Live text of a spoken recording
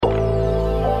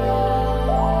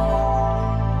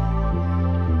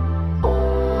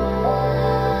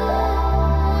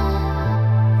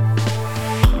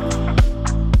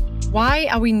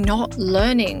are we not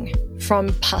learning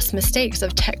from past mistakes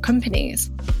of tech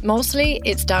companies? Mostly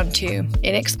it's down to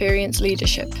inexperienced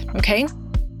leadership, okay?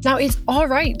 Now, it's all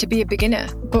right to be a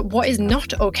beginner, but what is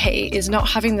not okay is not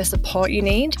having the support you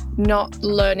need, not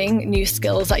learning new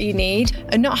skills that you need,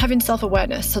 and not having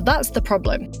self-awareness. So that's the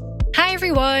problem. Hi,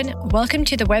 everyone. Welcome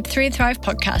to the Web3 and Thrive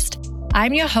podcast.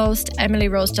 I'm your host, Emily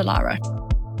Rose Delara.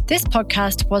 This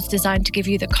podcast was designed to give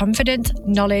you the confidence,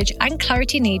 knowledge, and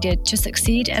clarity needed to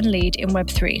succeed and lead in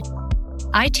Web3.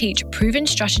 I teach proven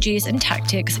strategies and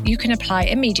tactics you can apply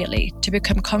immediately to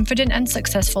become confident and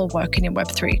successful working in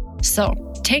Web3. So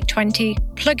take 20,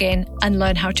 plug in, and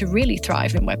learn how to really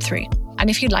thrive in Web3. And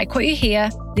if you like what you hear,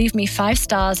 leave me 5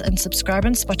 stars and subscribe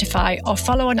on Spotify or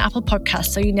follow on Apple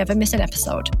Podcasts so you never miss an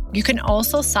episode. You can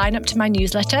also sign up to my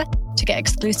newsletter to get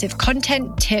exclusive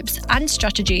content, tips, and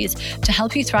strategies to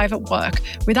help you thrive at work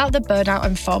without the burnout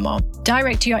and FOMO,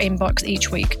 direct to your inbox each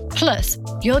week. Plus,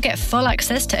 you'll get full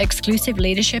access to exclusive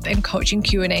leadership and coaching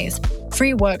Q&As,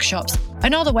 free workshops,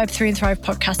 and all the Web3 and Thrive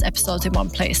podcast episodes in one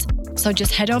place. So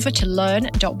just head over to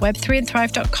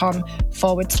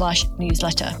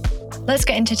learn.web3andthrive.com/newsletter. Let's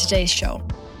get into today's show.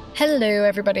 Hello,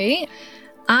 everybody.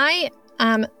 I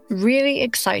am really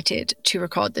excited to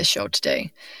record this show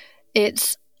today.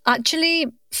 It's actually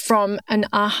from an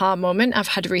aha moment I've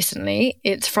had recently.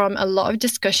 It's from a lot of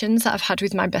discussions that I've had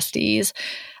with my besties,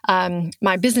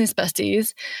 my business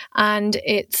besties, and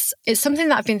it's something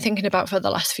that I've been thinking about for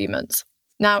the last few months.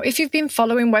 Now, if you've been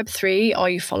following Web3 or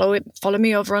you follow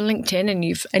me over on LinkedIn and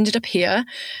you've ended up here,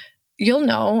 you'll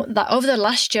know that over the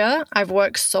last year, I've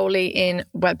worked solely in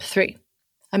Web3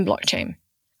 and blockchain.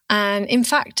 And in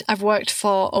fact, I've worked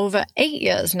for over 8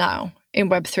 years now in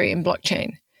Web3 and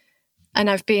blockchain. And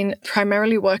I've been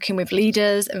primarily working with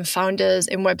leaders and founders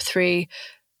in Web3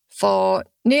 for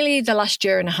nearly the last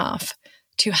year and a half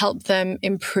to help them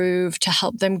improve, to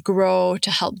help them grow, to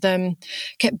help them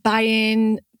get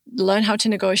buy-in, learn how to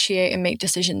negotiate and make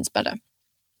decisions better.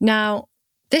 Now,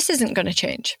 this isn't going to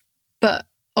change, but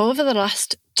over the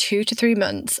last 2 to 3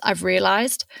 months, I've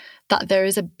realized that there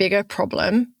is a bigger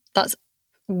problem that's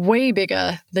way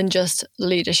bigger than just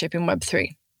leadership in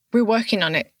Web3. We're working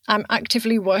on it. I'm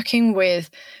actively working with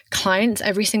clients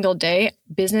every single day,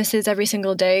 businesses every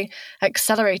single day,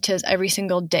 accelerators every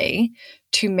single day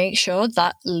to make sure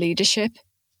that leadership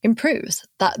improves,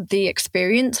 that the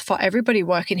experience for everybody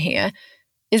working here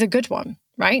is a good one,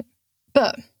 right?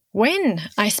 But when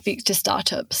I speak to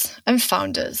startups and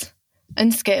founders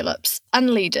and scale-ups and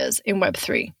leaders in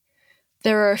Web3,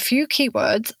 there are a few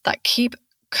keywords that keep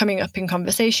coming up in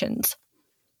conversations.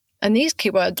 And these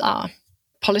keywords are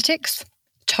politics,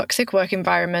 toxic work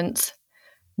environments,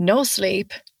 no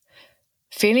sleep,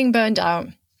 feeling burned out,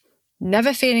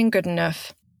 never feeling good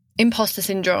enough, imposter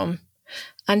syndrome,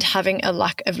 and having a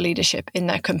lack of leadership in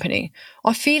their company,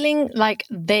 or feeling like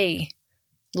they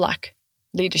lack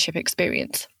leadership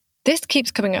experience. This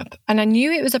keeps coming up, and I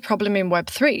knew it was a problem in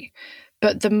Web3,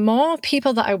 but the more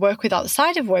people that I work with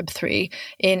outside of Web3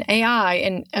 in AI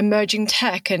and emerging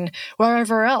tech and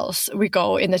wherever else we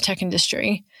go in the tech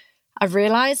industry, I've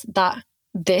realized that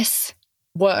this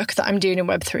work that I'm doing in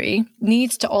Web3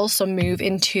 needs to also move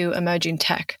into emerging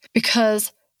tech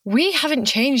because we haven't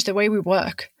changed the way we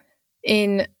work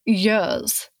in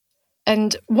years.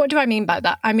 And what do I mean by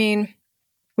that? I mean,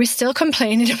 we're still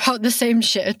complaining about the same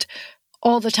shit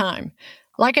all the time.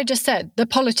 Like I just said, the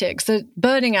politics, the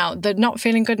burning out, the not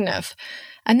feeling good enough.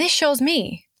 And this shows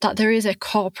me that there is a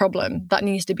core problem that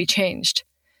needs to be changed.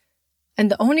 And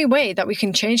the only way that we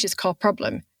can change this core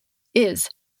problem is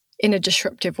in a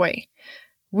disruptive way.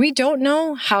 We don't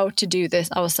know how to do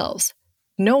this ourselves.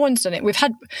 No one's done it.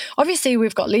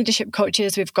 We've got leadership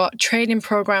coaches, we've got training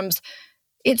programs.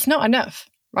 It's not enough,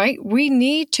 right? We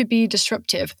need to be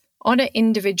disruptive on an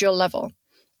individual level.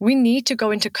 We need to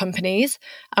go into companies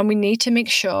and we need to make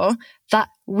sure that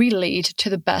we lead to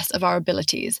the best of our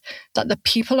abilities, that the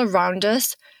people around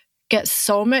us get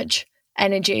so much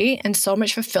energy and so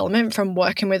much fulfillment from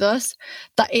working with us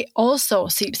that it also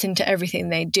seeps into everything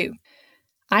they do.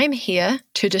 I'm here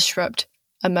to disrupt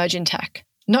emerging tech,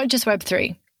 not just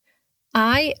Web3.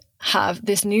 I have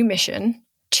this new mission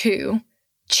to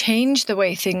change the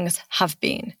way things have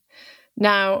been.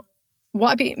 Now,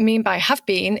 what I mean by have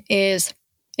been is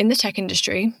in the tech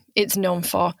industry, it's known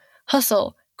for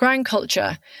hustle, grind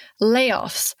culture,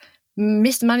 layoffs,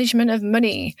 mismanagement of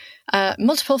money,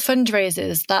 multiple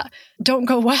fundraisers that don't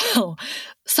go well,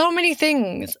 so many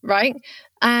things, right?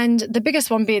 And the biggest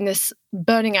one being this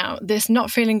burning out, this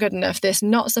not feeling good enough, this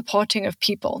not supporting of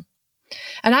people.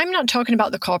 And I'm not talking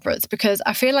about the corporates because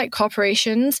I feel like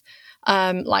corporations,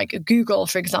 like Google,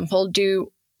 for example,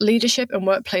 do leadership and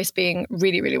workplace being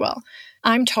really, really well.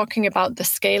 I'm talking about the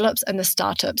scale-ups and the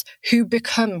startups who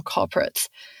become corporates.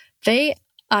 They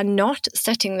are not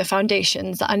setting the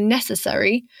foundations that are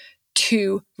necessary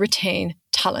to retain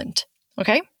talent,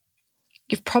 okay?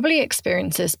 You've probably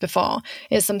experienced this before.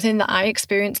 It's something that I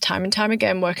experience time and time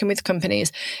again working with companies.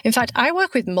 In fact, I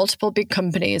work with multiple big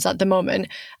companies at the moment,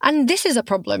 and this is a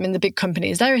problem in the big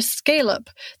companies. They're a scale-up,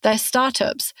 they're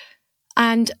startups,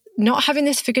 and not having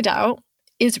this figured out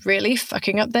is really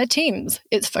fucking up their teams.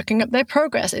 It's fucking up their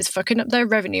progress. It's fucking up their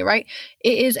revenue, right?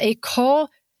 It is a core,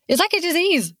 it's like a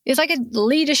disease. It's like a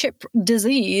leadership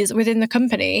disease within the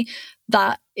company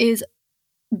that is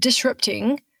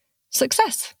disrupting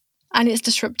success. And it's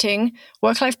disrupting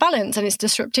work-life balance, and it's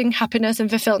disrupting happiness and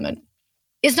fulfillment.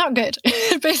 It's not good.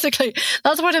 Basically,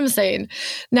 that's what I'm saying.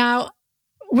 Now,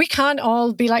 we can't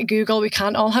all be like Google. We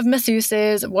can't all have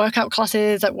masseuses, workout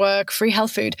classes at work, free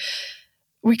health food.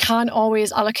 We can't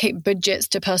always allocate budgets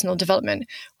to personal development.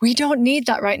 We don't need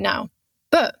that right now.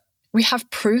 But we have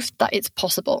proof that it's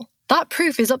possible. That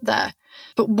proof is up there.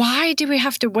 But why do we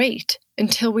have to wait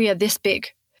until we are this big,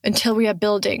 until we are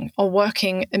building or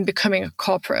working and becoming a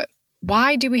corporate?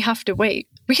 Why do we have to wait?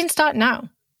 We can start now.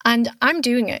 And I'm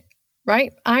doing it,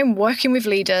 right? I'm working with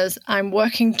leaders. I'm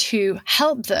working to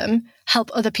help them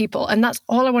help other people. And that's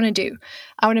all I want to do.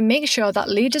 I want to make sure that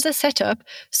leaders are set up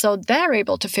so they're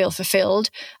able to feel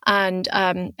fulfilled and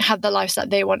have the lives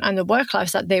that they want and the work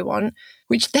lives that they want,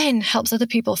 which then helps other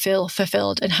people feel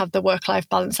fulfilled and have the work-life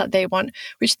balance that they want,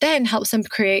 which then helps them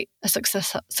create a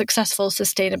successful,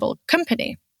 sustainable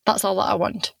company. That's all that I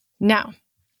want. Now,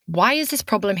 why is this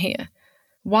problem here?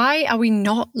 Why are we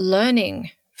not learning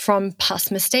from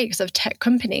past mistakes of tech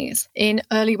companies in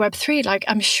early Web3? Like,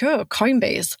 I'm sure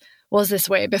Coinbase was this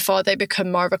way before they become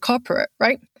more of a corporate,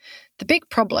 right? The big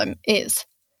problem is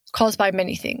caused by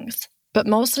many things, but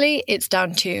mostly it's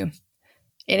down to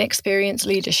inexperienced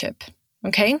leadership,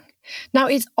 okay? Now,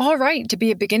 it's all right to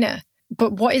be a beginner,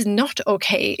 but what is not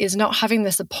okay is not having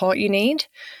the support you need,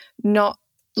 not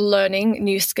learning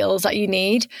new skills that you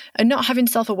need, and not having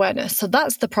self-awareness. So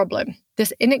that's the problem.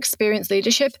 This inexperienced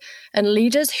leadership and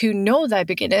leaders who know they're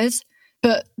beginners,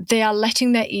 but they are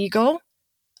letting their ego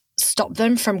stop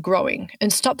them from growing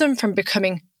and stop them from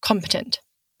becoming competent.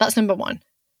 That's number one.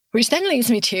 Which then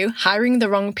leads me to hiring the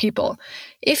wrong people.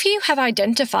 If you have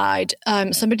identified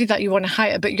somebody that you want to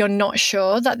hire, but you're not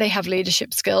sure that they have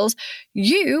leadership skills,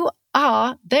 you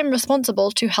are then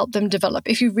responsible to help them develop.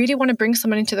 If you really want to bring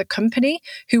someone into the company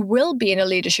who will be in a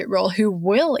leadership role, who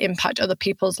will impact other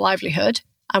people's livelihood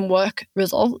and work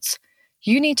results,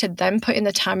 you need to then put in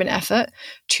the time and effort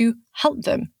to help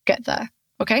them get there,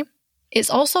 okay? It's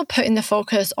also putting the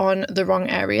focus on the wrong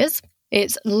areas.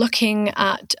 It's looking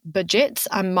at budgets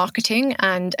and marketing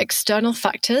and external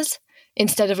factors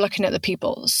instead of looking at the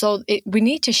people. So we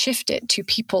need to shift it to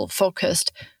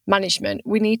people-focused management.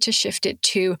 We need to shift it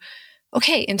to,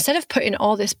 okay, instead of putting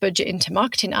all this budget into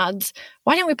marketing ads,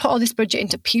 why don't we put all this budget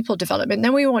into people development?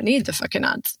 Then we won't need the fucking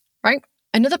ads, right?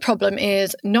 Another problem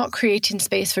is not creating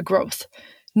space for growth,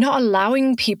 not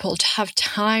allowing people to have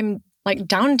time, like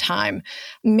downtime,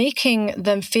 making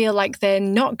them feel like they're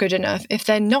not good enough if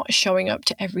they're not showing up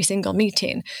to every single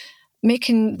meeting,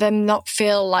 making them not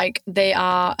feel like they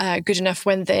are good enough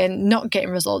when they're not getting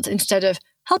results instead of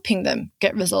helping them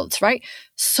get results, right?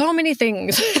 So many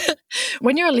things.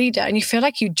 When you're a leader and you feel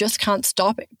like you just can't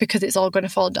stop because it's all going to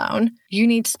fall down, you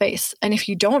need space. And if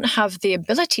you don't have the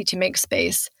ability to make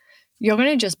space, you're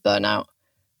going to just burn out.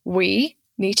 We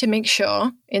need to make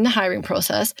sure in the hiring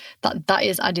process that that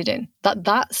is added in,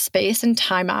 that space and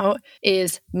time out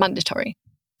is mandatory,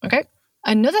 okay?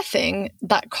 Another thing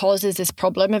that causes this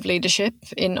problem of leadership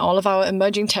in all of our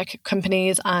emerging tech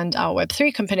companies and our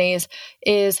Web3 companies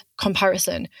is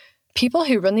comparison. People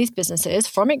who run these businesses,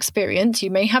 from experience, you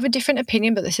may have a different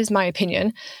opinion, but this is my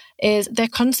opinion, is they're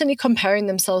constantly comparing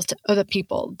themselves to other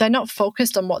people. They're not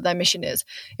focused on what their mission is.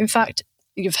 In fact,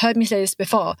 you've heard me say this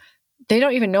before, they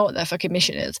don't even know what their fucking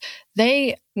mission is.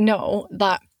 They know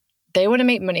that they want to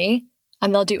make money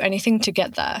and they'll do anything to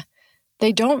get there.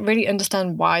 They don't really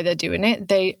understand why they're doing it.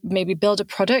 They maybe build a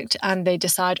product and they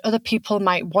decide other people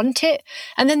might want it.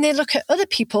 And then they look at other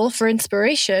people for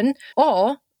inspiration,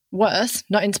 or worse,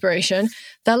 not inspiration.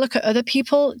 They'll look at other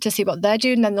people to see what they're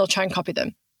doing and then they'll try and copy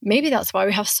them. Maybe that's why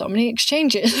we have so many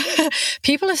exchanges.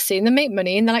 People have seen them make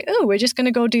money and they're like, oh, we're just going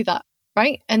to go do that.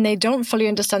 Right? And they don't fully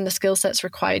understand the skill sets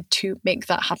required to make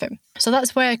that happen. So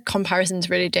that's where comparison is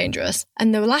really dangerous.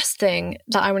 And the last thing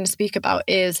that I want to speak about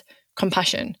is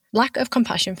compassion. Lack of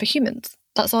compassion for humans.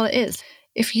 That's all it is.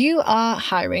 If you are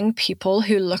hiring people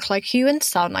who look like you and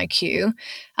sound like you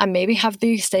and maybe have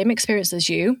the same experience as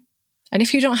you, And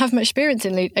if you don't have much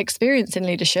experience in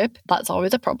leadership, that's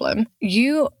always a problem.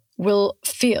 You will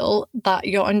feel that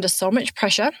you're under so much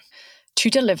pressure to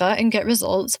deliver and get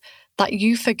results that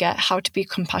you forget how to be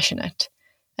compassionate.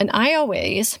 And I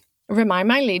always remind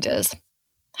my leaders,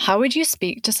 how would you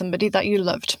speak to somebody that you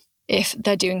loved if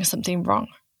they're doing something wrong?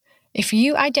 If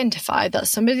you identify that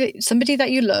somebody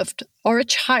that you loved or a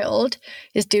child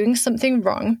is doing something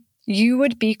wrong, you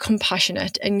would be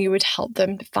compassionate and you would help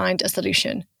them find a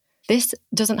solution. This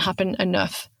doesn't happen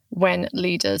enough when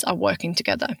leaders are working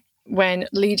together, when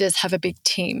leaders have a big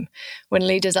team, when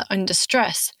leaders are under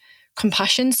stress.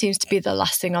 Compassion seems to be the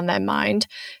last thing on their mind.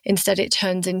 Instead, it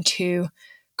turns into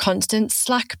constant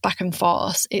Slack back and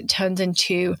forth. It turns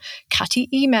into catty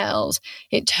emails.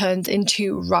 It turns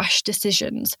into rash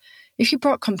decisions. If you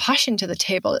brought compassion to the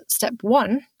table at step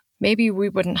 1, maybe we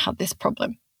wouldn't have this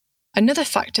problem. Another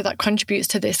factor that contributes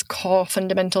to this core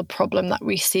fundamental problem that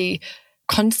we see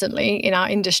constantly in our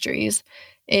industries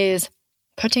is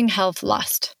putting health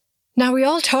last. Now, we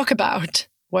all talk about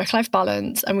work-life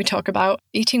balance and we talk about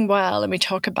eating well and we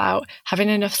talk about having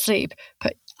enough sleep,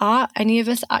 but are any of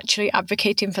us actually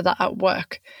advocating for that at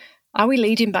work? Are we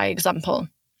leading by example?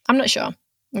 I'm not sure.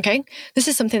 Okay. This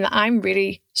is something that I'm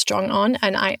really strong on,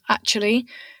 and I actually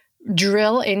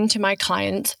drill into my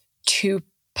clients to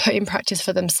put in practice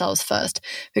for themselves first.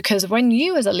 Because when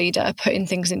you as a leader are putting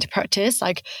things into practice,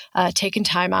 like taking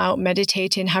time out,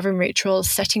 meditating, having rituals,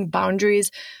 setting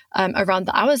boundaries around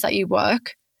the hours that you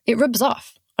work, it rubs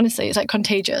off. Honestly, it's like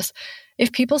contagious.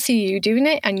 If people see you doing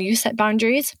it and you set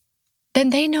boundaries,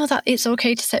 then they know that it's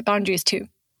okay to set boundaries too.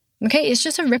 Okay, it's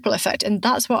just a ripple effect. And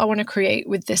that's what I want to create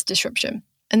with this disruption.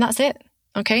 And that's it.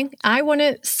 Okay, I want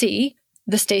to see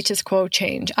the status quo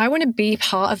change. I want to be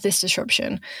part of this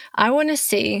disruption. I want to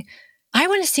see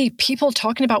people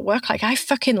talking about work like I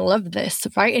fucking love this,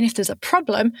 right? And if there's a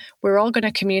problem, we're all going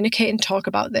to communicate and talk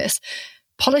about this.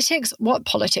 Politics, what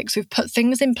politics? We've put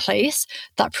things in place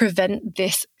that prevent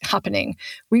this happening.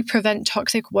 We prevent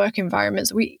toxic work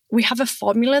environments. We have a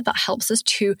formula that helps us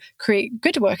to create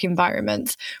good work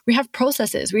environments. We have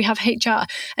processes, we have HR.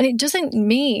 And it doesn't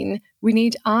mean we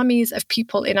need armies of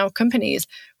people in our companies.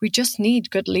 We just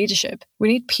need good leadership. We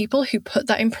need people who put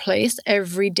that in place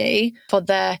every day for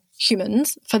their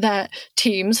humans, for their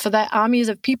teams, for their armies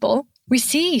of people. We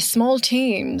see small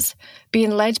teams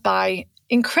being led by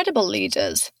incredible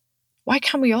leaders. Why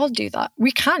can't we all do that?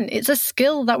 We can. It's a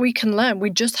skill that we can learn. We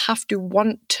just have to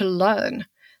want to learn.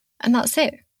 And that's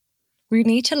it. We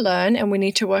need to learn and we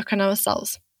need to work on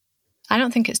ourselves. I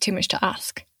don't think it's too much to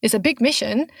ask. It's a big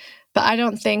mission, but I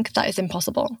don't think that is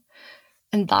impossible.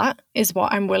 And that is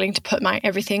what I'm willing to put my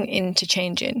everything into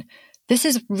changing. This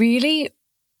is really,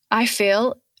 I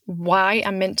feel, why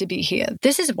I'm meant to be here.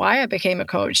 This is why I became a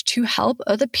coach, to help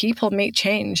other people make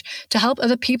change, to help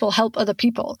other people help other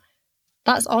people.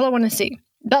 That's all I want to see.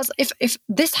 If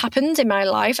this happens in my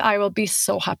life, I will be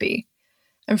so happy.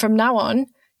 And from now on,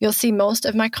 you'll see most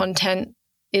of my content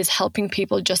is helping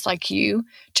people just like you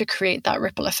to create that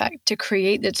ripple effect, to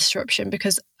create the disruption,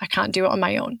 because I can't do it on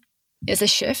my own. It's a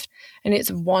shift, and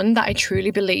it's one that I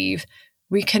truly believe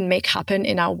we can make happen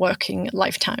in our working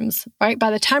lifetimes, right?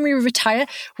 By the time we retire,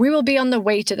 we will be on the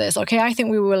way to this, okay? I think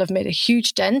we will have made a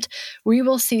huge dent. We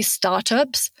will see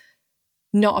startups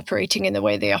not operating in the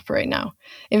way they operate now.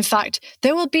 In fact,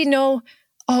 there will be no,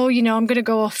 I'm going to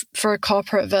go for a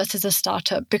corporate versus a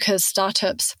startup, because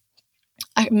startups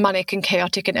are manic and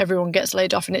chaotic and everyone gets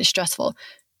laid off and it's stressful.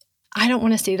 I don't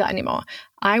want to see that anymore.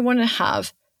 I want to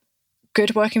have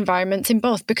good work environments in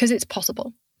both, because it's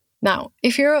possible. Now,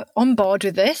 if you're on board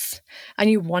with this and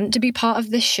you want to be part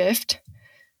of this shift,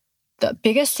 the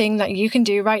biggest thing that you can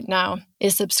do right now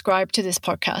is subscribe to this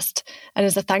podcast. And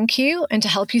as a thank you and to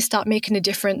help you start making a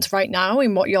difference right now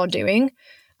in what you're doing,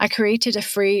 I created a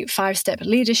free 5-step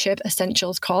leadership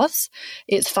essentials course.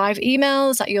 It's 5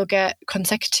 emails that you'll get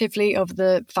consecutively over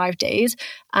the 5 days,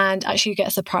 and actually you get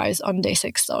a surprise on day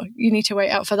 6. So you need to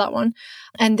wait out for that one.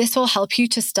 And this will help you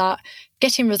to start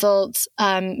getting results,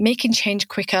 making change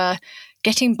quicker,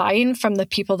 getting buy-in from the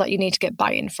people that you need to get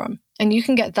buy-in from. And you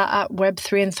can get that at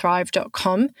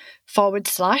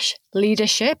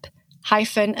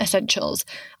web3andthrive.com/leadership-essentials.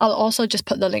 I'll also just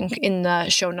put the link in the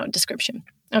show note description.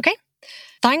 Okay?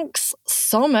 Thanks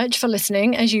so much for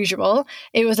listening, as usual.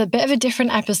 It was a bit of a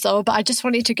different episode, but I just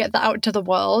wanted to get that out to the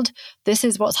world. This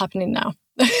is what's happening now.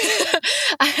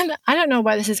 And I don't know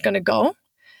where this is going to go.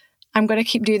 I'm going to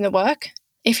keep doing the work.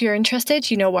 If you're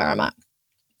interested, you know where I'm at.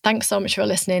 Thanks so much for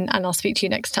listening, and I'll speak to you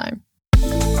next time.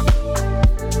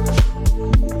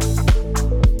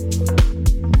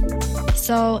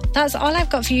 So that's all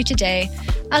I've got for you today.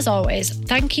 As always,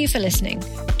 thank you for listening.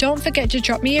 Don't forget to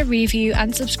drop me a review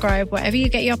and subscribe wherever you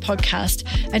get your podcast,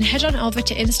 and head on over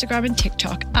to Instagram and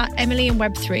TikTok at Emily in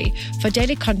Web3 for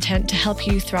daily content to help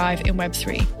you thrive in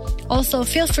Web3. Also,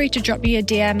 feel free to drop me a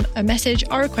DM, a message,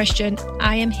 or a question.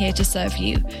 I am here to serve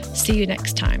you. See you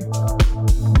next time.